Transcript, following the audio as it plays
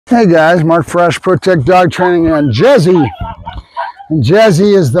Hey guys, Mark Ferrasci, Protect Dog Training, and Jezzie. And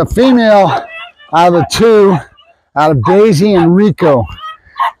Jezzie is the female out of the two, out of Daisy and Rico.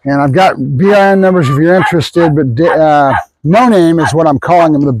 And I've got BIN numbers if you're interested, but No Name is what I'm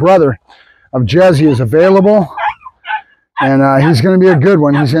calling him. The brother of Jezzie is available. And he's going to be a good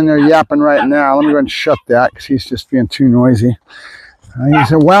one. He's in there yapping right now. Let me go ahead and shut that because he's just being too noisy.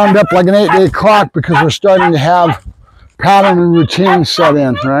 He's wound up like an 8-day clock because we're starting to have pattern and routine set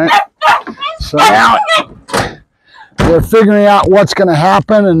in, right? So now they're figuring out what's going to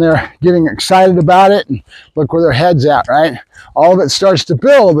happen and they're getting excited about it. And look where their head's at, right? All of it starts to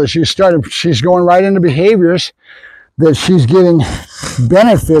build, but she's going right into behaviors that she's getting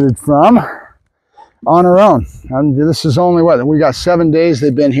benefited from on her own. This is only what we got 7 days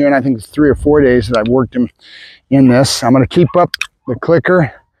they've been here, and I think it's 3 or 4 days that I've worked them in this. I'm going to keep up the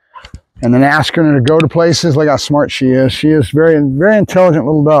clicker and then asking her to go to places. Like how smart she is. She is very, very intelligent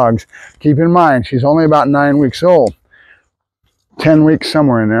little dogs. Keep in mind, she's only about 9 weeks old. 10 weeks,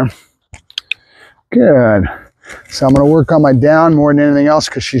 somewhere in there. Good. So I'm going to work on my down more than anything else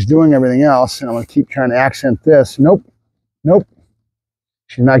because she's doing everything else. And I'm going to keep trying to accent this. Nope. Nope.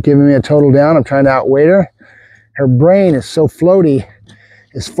 She's not giving me a total down. I'm trying to outweight her. Her brain is so floaty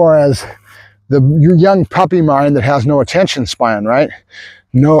as far as your young puppy mind that has no attention span, right?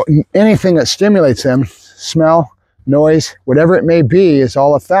 No, anything that stimulates them, smell, noise, whatever it may be, is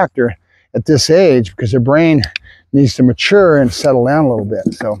all a factor at this age because their brain needs to mature and settle down a little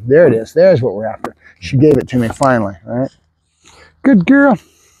bit. So there it is. There's what we're after. She gave it to me finally, all right? Good girl.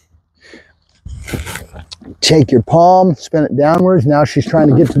 Take your palm, spin it downwards. Now she's trying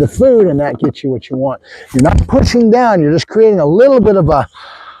to get to the food, and that gets you what you want. You're not pushing down. You're just creating a little bit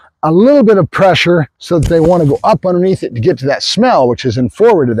of pressure so that they want to go up underneath it to get to that smell, which is in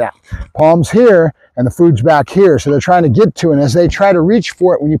forward of that. Palm's here and the food's back here. So they're trying to get to it. And as they try to reach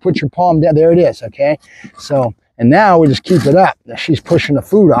for it, when you put your palm down, there it is, okay? So, and now we just keep it up. Now she's pushing the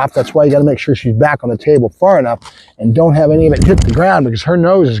food off. That's why you got to make sure she's back on the table far enough and don't have any of it hit the ground because her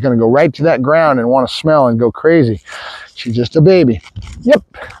nose is going to go right to that ground and want to smell and go crazy. She's just a baby. Yep.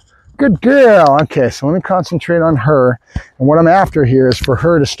 Good girl. Okay, so let me concentrate on her. And what I'm after here is for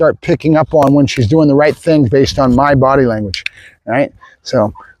her to start picking up on when she's doing the right things based on my body language. All right?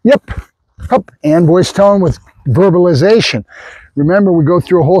 So, yep, up, and voice tone with verbalization. Remember, we go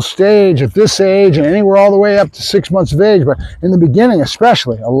through a whole stage at this age and anywhere all the way up to 6 months of age. But in the beginning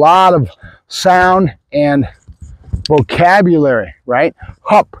especially, a lot of sound and vocabulary, right?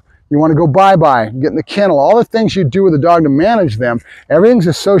 Hup. You want to go bye-bye, get in the kennel, all the things you do with a dog to manage them, everything's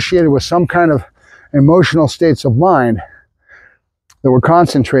associated with some kind of emotional states of mind that we're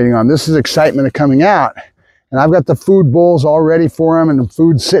concentrating on. This is excitement of coming out. And I've got the food bowls all ready for them and the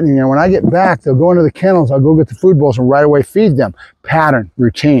food's sitting there. When I get back, they'll go into the kennels, I'll go get the food bowls and right away feed them. Pattern,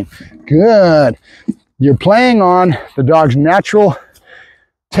 routine. Good. You're playing on the dog's natural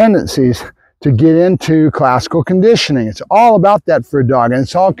tendencies to get into classical conditioning. It's all about that for a dog, and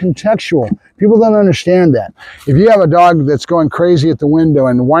it's all contextual. People don't understand that. If you have a dog that's going crazy at the window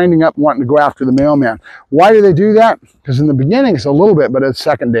and winding up wanting to go after the mailman, why do they do that? Because in the beginning it's a little bit, but it's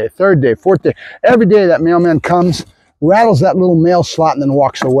second day, third day, fourth day. Every day that mailman comes, rattles that little mail slot, and then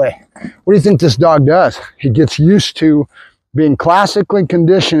walks away. What do you think this dog does? He gets used to being classically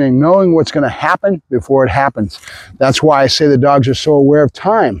conditioning, knowing what's going to happen before it happens. That's why I say the dogs are so aware of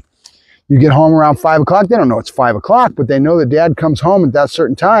time. You get home around 5 o'clock, they don't know it's 5 o'clock, but they know that dad comes home at that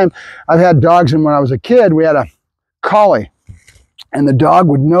certain time. I've had dogs, and when I was a kid, we had a collie, and the dog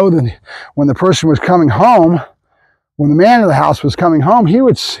would know that when the person was coming home, when the man of the house was coming home, he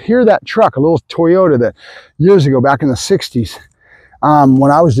would hear that truck, a little Toyota that years ago, back in the 60s,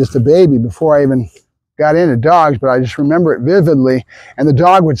 when I was just a baby, before I even got into dogs, but I just remember it vividly. And the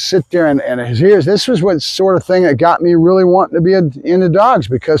dog would sit there and his ears. This was what sort of thing that got me really wanting to be into dogs,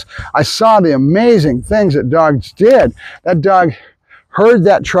 because I saw the amazing things that dogs did. That dog heard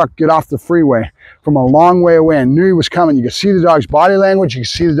that truck get off the freeway from a long way away and knew he was coming. You could see the dog's body language. You could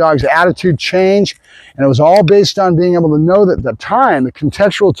see the dog's attitude change. And it was all based on being able to know that the time, the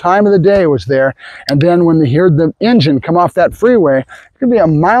contextual time of the day was there. And then when they heard the engine come off that freeway, it could be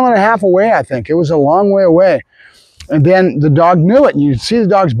 1.5 miles away, I think. It was a long way away. And then the dog knew it. And you'd see the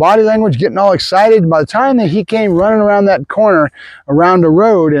dog's body language getting all excited. And by the time that he came running around that corner, around the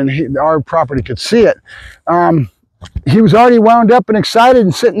road, and our property could see it, he was already wound up and excited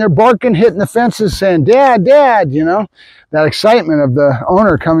and sitting there barking, hitting the fences, saying, "Dad, Dad," you know, that excitement of the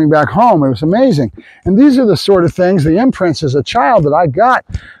owner coming back home. It was amazing. And these are the sort of things, the imprints as a child that I got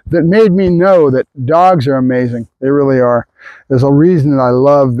that made me know that dogs are amazing. They really are. There's a reason that I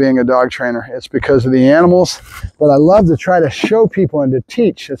love being a dog trainer. It's because of the animals, but I love to try to show people and to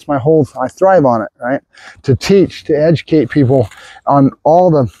teach. It's my whole, I thrive on it, right? To teach, to educate people on all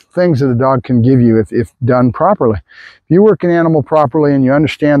the things that a dog can give you if done properly. If you work an animal properly and you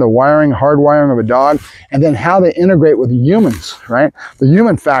understand the wiring, hardwiring of a dog, and then how they integrate with humans, right? The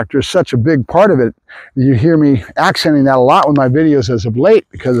human factor is such a big part of it. You hear me accenting that a lot with my videos as of late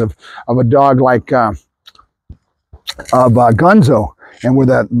because of a dog like Gunzo, and with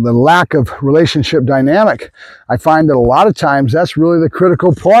the lack of relationship dynamic, I find that a lot of times that's really the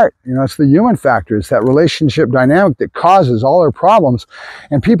critical part. You know, it's the human factor. It's that relationship dynamic that causes all our problems.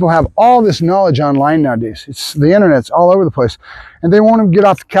 And people have all this knowledge online nowadays. It's the internet's all over the place, and they won't even get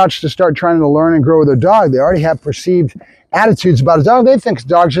off the couch to start trying to learn and grow with their dog. They already have perceived attitudes about a dog. They think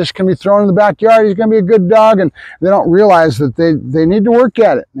dogs just can be thrown in the backyard. He's going to be a good dog, and they don't realize that they need to work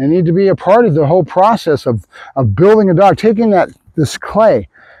at it. They need to be a part of the whole process of building a dog, taking this clay,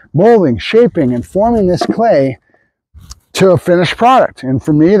 molding, shaping, and forming this clay to a finished product. And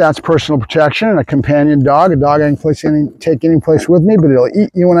for me, that's personal protection and a companion dog, a dog I can take any place with me, but it'll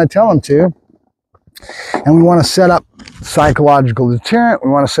eat you when I tell him to. And we want to set up psychological deterrent.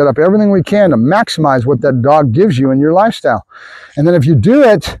 We want to set up everything we can to maximize what that dog gives you in your lifestyle. And then if you do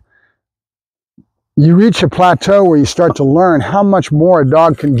it, you reach a plateau where you start to learn how much more a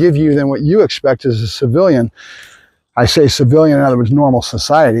dog can give you than what you expect as a civilian. I say civilian, in other words, normal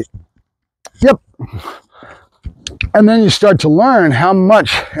society. Yep. And then you start to learn how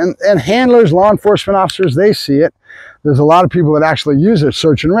much, and handlers, law enforcement officers, they see it. There's a lot of people that actually use it,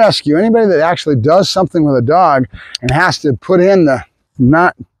 search and rescue. Anybody that actually does something with a dog and has to put in the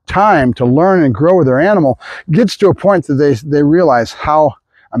time to learn and grow with their animal gets to a point that they realize how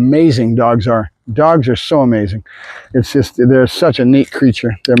amazing dogs are. Dogs are so amazing. It's just, they're such a neat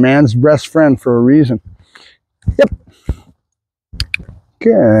creature. They're man's best friend for a reason. Yep.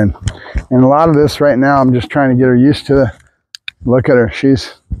 Good. And a lot of this right now, I'm just trying to get her used to look at her.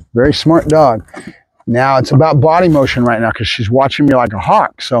 She's a very smart dog. Now it's about body motion right now because she's watching me like a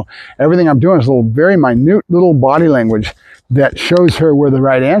hawk. So everything I'm doing is a very minute little body language that shows her where the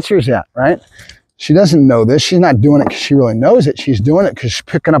right answer is at, right? She doesn't know this. She's not doing it because she really knows it. She's doing it because she's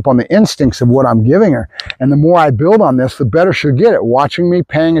picking up on the instincts of what I'm giving her. And the more I build on this, the better she'll get at watching me,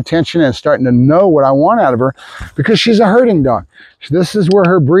 paying attention, and starting to know what I want out of her because she's a herding dog. So this is where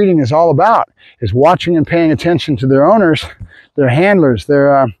her breeding is all about, is watching and paying attention to their owners, their handlers,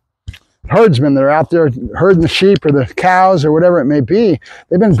 their herdsmen that are out there herding the sheep or the cows or whatever it may be.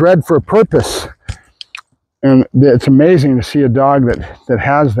 They've been bred for a purpose. And it's amazing to see a dog that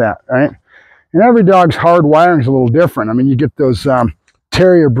has that, right? And every dog's hard wiring is a little different. I mean, you get those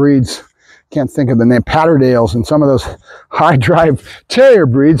terrier breeds, can't think of the name, Patterdales, and some of those high drive terrier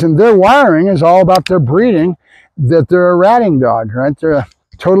breeds, and their wiring is all about their breeding, that they're a ratting dog, right? They're a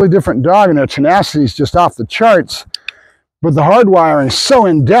totally different dog, and their tenacity is just off the charts. But the hard wiring is so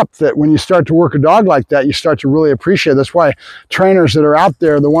in depth that when you start to work a dog like that, you start to really appreciate it. That's why trainers that are out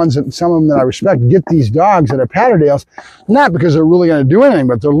there, the ones that, some of them that I respect, get these dogs that are Patterdales, not because they're really going to do anything,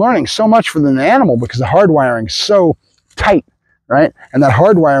 but they're learning so much from the animal because the hard wiring is so tight, right? And that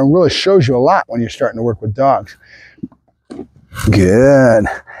hard wiring really shows you a lot when you're starting to work with dogs. Good.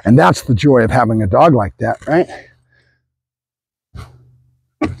 And that's the joy of having a dog like that, right?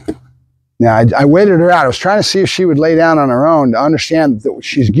 Now, I waited her out. I was trying to see if she would lay down on her own to understand that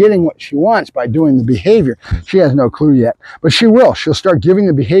she's getting what she wants by doing the behavior. She has no clue yet, but she will. She'll start giving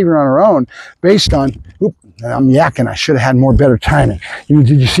the behavior on her own based on, oop, I'm yakking. I should have had better timing. Did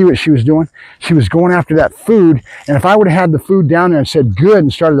you see what she was doing? She was going after that food, and if I would have had the food down there and said good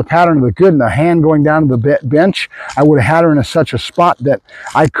and started the pattern of the good and the hand going down to the bench, I would have had her in such a spot that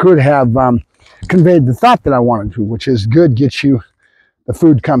I could have conveyed the thought that I wanted to, which is good gets you, the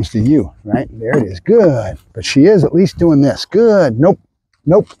food comes to you, right? There it is. Good. But she is at least doing this. Good. Nope.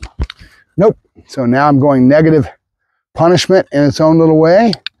 Nope. Nope. So now I'm going negative punishment in its own little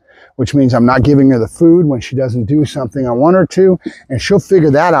way, which means I'm not giving her the food when she doesn't do something I want her to. And she'll figure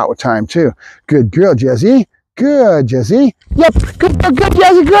that out with time too. Good girl, Jezzie. Good, Jezzie. Yep. Good, good,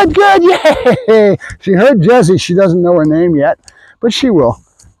 Jezzie. Good, good. Yay. She heard Jezzie. She doesn't know her name yet, but she will.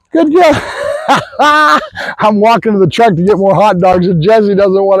 Good girl. I'm walking to the truck to get more hot dogs, and Jezzie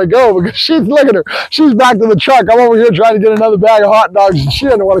doesn't want to go because look at her. She's back to the truck. I'm over here trying to get another bag of hot dogs, and she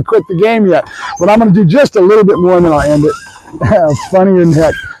doesn't want to quit the game yet. But I'm going to do just a little bit more, and then I'll end it. Funny than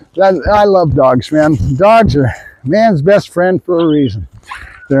heck. I love dogs, man. Dogs are man's best friend for a reason.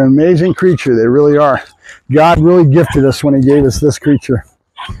 They're an amazing creature. They really are. God really gifted us when he gave us this creature.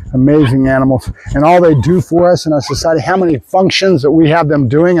 Amazing animals, and all they do for us in our society, how many functions that we have them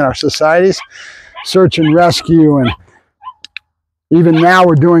doing in our societies, search and rescue and even now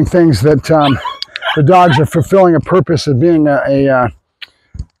we're doing things that the dogs are fulfilling a purpose of being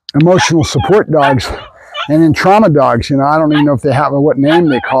emotional support dogs. And in trauma dogs, you know, I don't even know if they have what name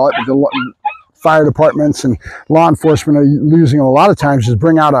they call it, but the fire departments and law enforcement are using it a lot of times, is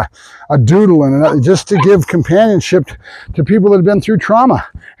bring out a doodle and just to give companionship to people that have been through trauma.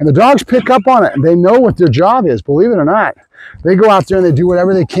 And the dogs pick up on it, and they know what their job is, believe it or not. They go out there and they do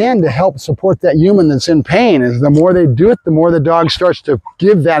whatever they can to help support that human that's in pain. As the more they do it, the more the dog starts to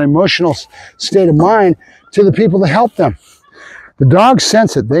give that emotional state of mind to the people to help them. The dogs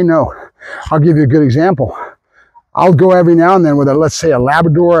sense it, they know. I'll give you a good example. I'll go every now and then with let's say a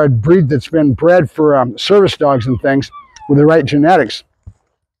Labrador, a breed that's been bred for service dogs and things with the right genetics.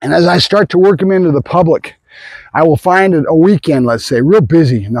 And as I start to work them into the public, I will find a weekend, let's say, real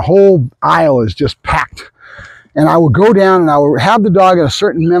busy, and the whole aisle is just packed. And I will go down and I will have the dog in a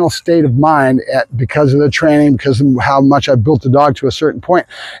certain mental state of mind because of the training, because of how much I've built the dog to a certain point.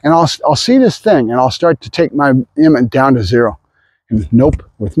 And I'll see this thing and I'll start to take my image down to 0. And nope,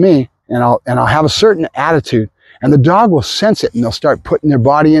 with me. And I'll have a certain attitude, and the dog will sense it, and they'll start putting their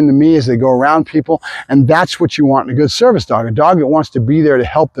body into me as they go around people. And that's what you want in a good service dog, a dog that wants to be there to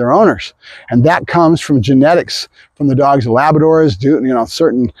help their owners. And that comes from genetics, from the dogs of Labradors,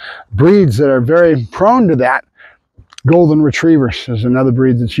 certain breeds that are very prone to that. Golden Retrievers is another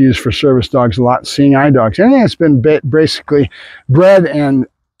breed that's used for service dogs a lot. Seeing eye dogs, anything that's been basically bred and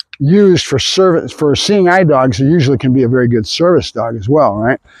used for seeing eye dogs, it usually can be a very good service dog as well,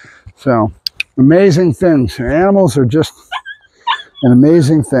 right? So, amazing things. Animals are just an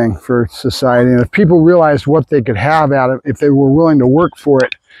amazing thing for society. And if people realized what they could have out of it, if they were willing to work for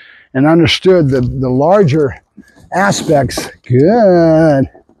it and understood the larger aspects. Good.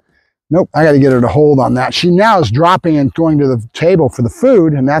 Nope, I got to get her to hold on that. She now is dropping and going to the table for the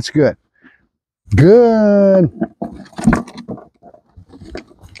food, and that's good. Good.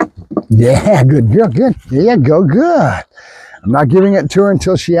 Yeah, good girl, good. There you go, good. I'm not giving it to her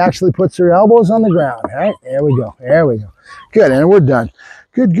until she actually puts her elbows on the ground. All right, there we go, there we go. Good, and we're done.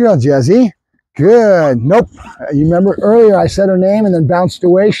 Good girl, Jezzie. Good. Nope. You remember earlier I said her name and then bounced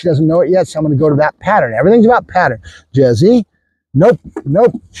away. She doesn't know it yet, so I'm going to go to that pattern. Everything's about pattern. Jezzie. Nope,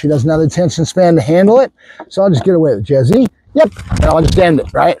 nope. She doesn't have the attention span to handle it, so I'll just get away with it. Jezzie. Yep, and I'll just end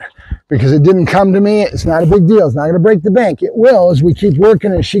it, right? Because it didn't come to me, it's not a big deal. It's not going to break the bank. It will as we keep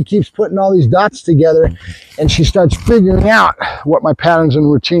working and she keeps putting all these dots together and she starts figuring out what my patterns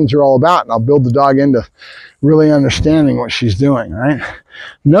and routines are all about. And I'll build the dog into really understanding what she's doing, right?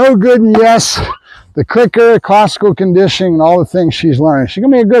 No, good, and yes. The clicker, classical conditioning, and all the things she's learning. She's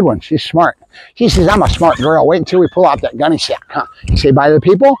going to be a good one. She's smart. She says, I'm a smart girl. Wait until we pull out that gunny sack, huh? You say bye to the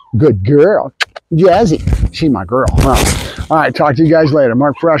people? Good girl. Jezzie. She's my girl, huh? All right, talk to you guys later.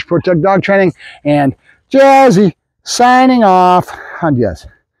 Mark Ferrasci, Protect Dog Training, and Jezzie signing off. Huh, Jez?